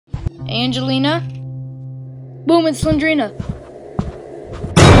Angelina? Boom, it's Slendrina.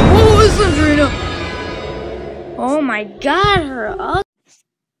 Oh, it's Slendrina! Oh my god, her up.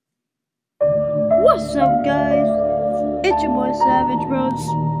 What's up, guys? It's your boy Savage Bros.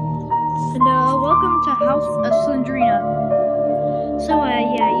 And welcome to House of Slendrina. So yeah,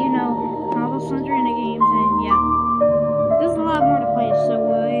 you know, all the Slendrina games, and yeah. There's a lot more to play, so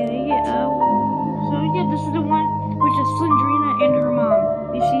yeah, this is the one which is Slendrina and her mom.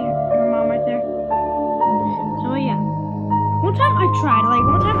 You see her mom right there? So yeah. One time I tried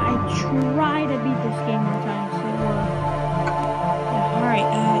to beat this game one time, so yeah, alright,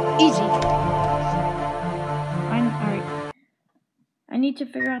 easy. Alright. I need to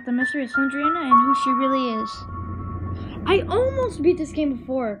figure out the mystery of Slendrina and who she really is. I almost beat this game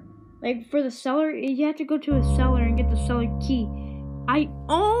before. Like, for the cellar, you have to go to a cellar and get the cellar key. I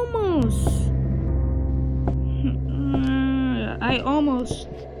almost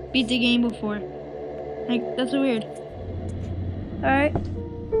beat the game before. Like, that's so weird. Alright.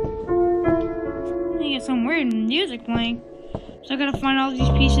 I get some weird music playing. So I gotta find all these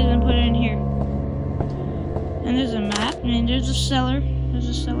pieces and put it in here. And there's a map, and there's a cellar. There's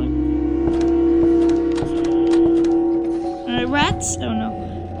a cellar. Alright, rats? Oh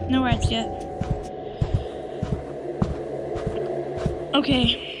no. No rats yet.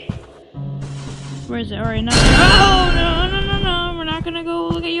 Okay. Where is it? Alright, not there. Oh, no. We're not gonna go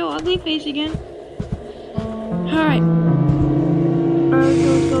look at your ugly face again. Alright. Alright,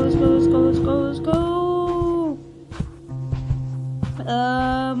 let's go.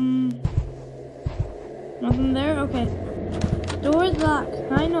 Nothing there? Okay. Door's locked.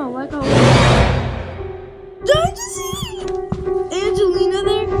 I know, like always. Did I just see Angelina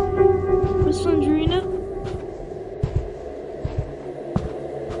there? With Slendrina?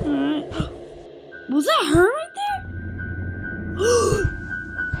 Alright. Was that her right there?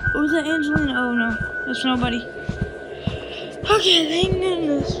 Or was that Angelina? Oh no, that's nobody. Okay, thank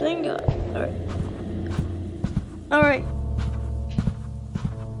goodness, thank God. Alright.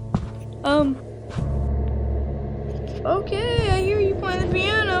 Okay, I hear you playing the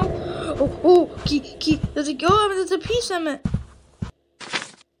piano. Oh, key. Does it go? There's a piece on it.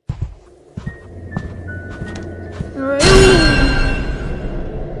 Alright.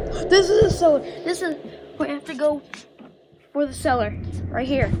 This is a cellar. We have to go for the cellar. Right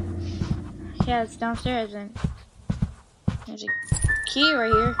here. Yeah, it's downstairs, and there's a key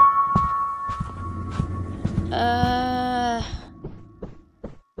right here.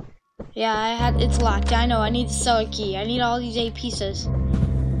 Yeah, it's locked. I know, I need the cellar key. I need all these 8 pieces.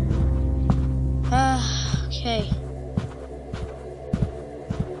 Okay.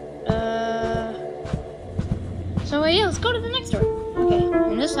 So yeah, let's go to the next door. Okay,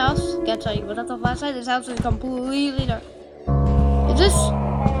 in this house, gotta tell you, without the flashlight, this house is completely dark. Is this?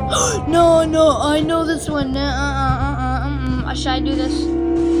 No, I know this one. Should I do this?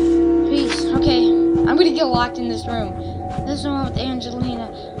 Please, okay. I'm gonna get locked in this room. This is the one with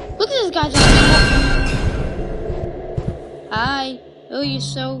Angelina. Look at this guy's eyes. Hi. Oh, you're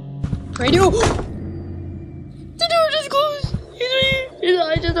so pretty. Oh! The door just closed. He's right here. His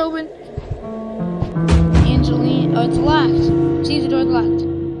eyes just opened. Angelina. Oh, it's locked. See, the door's locked.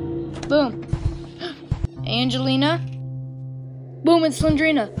 Boom. Angelina. Boom, it's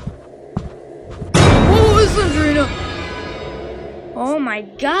Slendrina. Oh, it's Slendrina. Oh my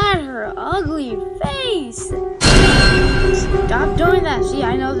god, her ugly face. Stop doing that. See,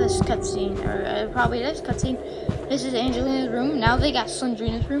 I know this cutscene, or probably this cutscene. This is Angelina's room. Now they got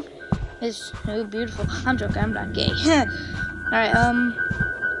Slendrina's room. It's beautiful. I'm joking. I'm not gay. Alright,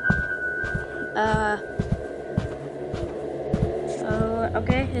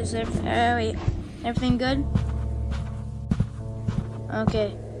 okay. Is there? Wait. Everything good?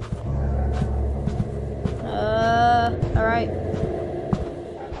 Okay. Alright.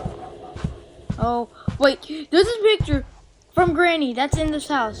 Oh, wait. There's a picture from Granny that's in this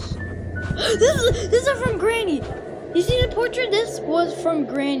house. This is from Granny. You see the portrait? This was from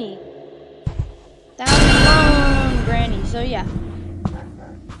Granny. That was from Granny. So yeah.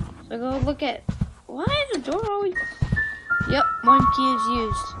 So go look at. Why is the door always? Yep, 1 key is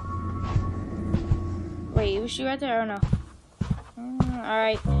used. Wait, was she right there or no?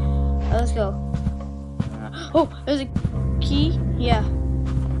 Alright, let's go. Oh, there's a key? Yeah.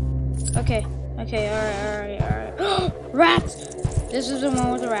 Okay, alright. Rats! This is the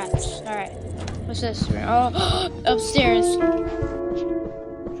one with the rats. Alright, what's this? Oh, upstairs.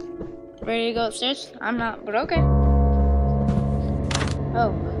 Ready to go upstairs? I'm not, but okay.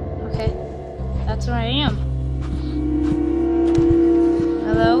 Oh, okay. That's where I am.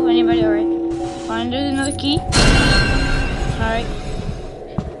 Hello, anybody? Alright. Find another key. Alright.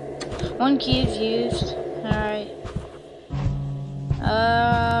 1 key is used. Alright.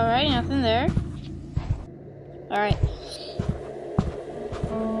 Alright, nothing there. Alright.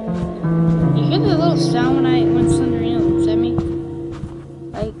 You hear the little sound when Slendrina looks at me?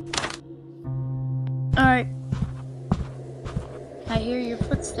 Like, alright. I hear your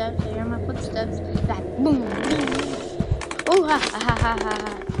footsteps. I hear my footsteps. Like, boom, boom. Oh, ha, ha, ha, ha,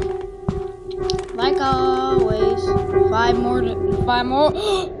 ha. Like always. 5 more.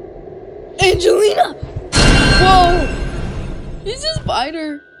 Angelina! Whoa! He's a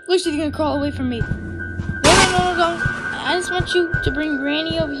spider. Look, she's gonna crawl away from me. No. I just want you to bring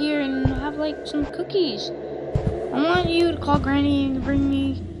Granny over here and have like some cookies. I want you to call Granny and bring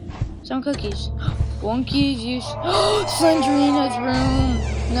me some cookies. 1 key is used. Slendrina's room.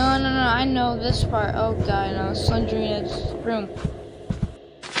 No. I know this part. Oh god, no. Slendrina's room.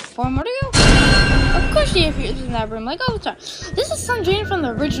 4 more to go? Of course she appears in that room, like all the time. This is Slendrina from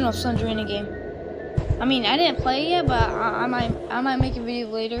the original Slendrina game. I mean, I didn't play it yet, but I might make a video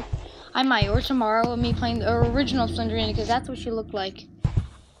later. I might, or tomorrow, of me playing the original Slendrina, because that's what she looked like.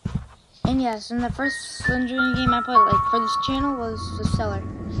 And yes, in the first Slendrina game I played, like, for this channel, was the Cellar.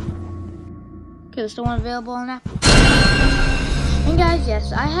 Okay, it's the one available on Apple. And guys,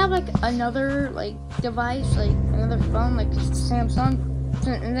 yes, I have, like, another, like, device, like, another phone, like, Samsung.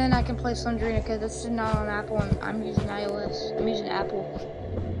 And then I can play Slendrina, because this is not on Apple, and I'm using iOS. I'm using Apple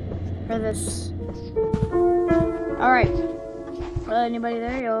for this. Alright. Anybody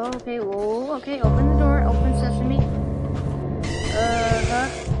there? Yo, okay, whoa, okay, open the door, open sesame.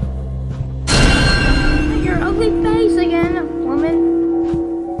 Your ugly face again, woman.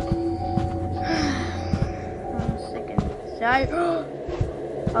 1 second. Sorry.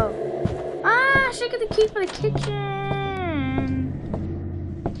 Oh. Ah, should I get the key for the kitchen?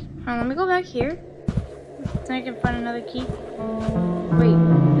 Hold on, let me go back here. Then I can find another key. Wait,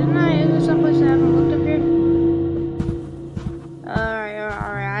 is there someplace I haven't looked up here? Alright.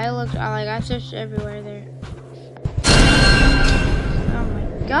 I searched everywhere there. Oh my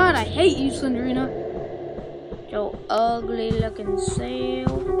god, I hate you, Slendrina. Yo, ugly looking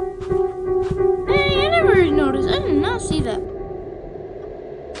self. Hey, I never noticed. I did not see that.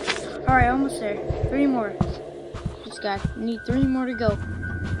 Alright, almost there. 3 more. Just need 3 more to go.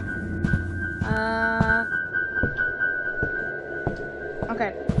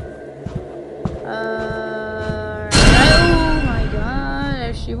 Okay. Oh my god,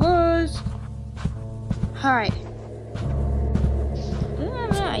 there she was. Alright.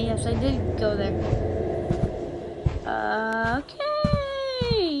 Yes, I did go there.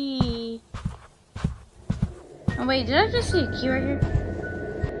 Okay. Oh wait, did I just see a key right here?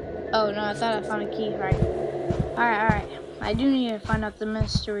 Oh no, I thought I found a key. Alright. I do need to find out the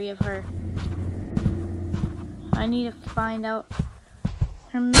mystery of her. I need to find out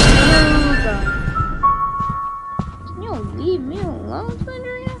her mystery. Can you leave me alone,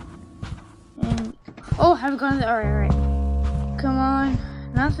 Slendrina? And oh, haven't gone there. Alright. Come on.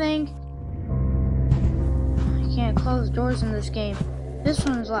 Nothing. I can't close doors in this game. This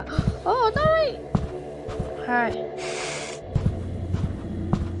one's locked. Oh, it's alright. Alright.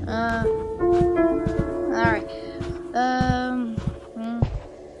 Alright.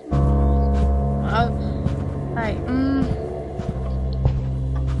 Alright.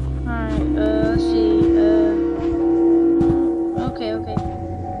 Alright, let's see. Okay.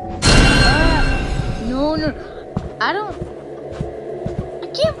 No. I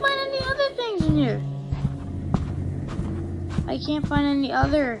can't find any other things in here. I can't find any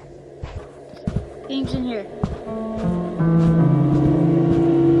other things in here.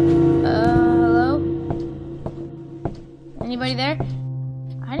 Hello? Anybody there?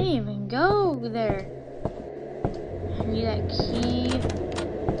 I didn't even go there. I need that key.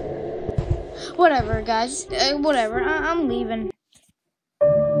 Whatever, guys. Whatever. I'm leaving.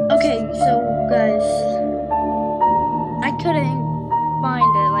 Okay, so guys, I couldn't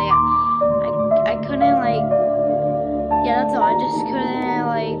find it. Like, I couldn't like. Yeah, that's all. I just couldn't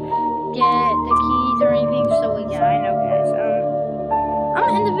like get the keys or anything. So yeah, I know, guys. I'm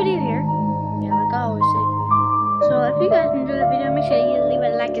gonna end the video here. Yeah, like I always say. So if you guys enjoyed the video, make sure you leave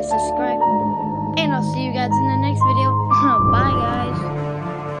a like and subscribe. And I'll see you guys in the next video. Bye, guys.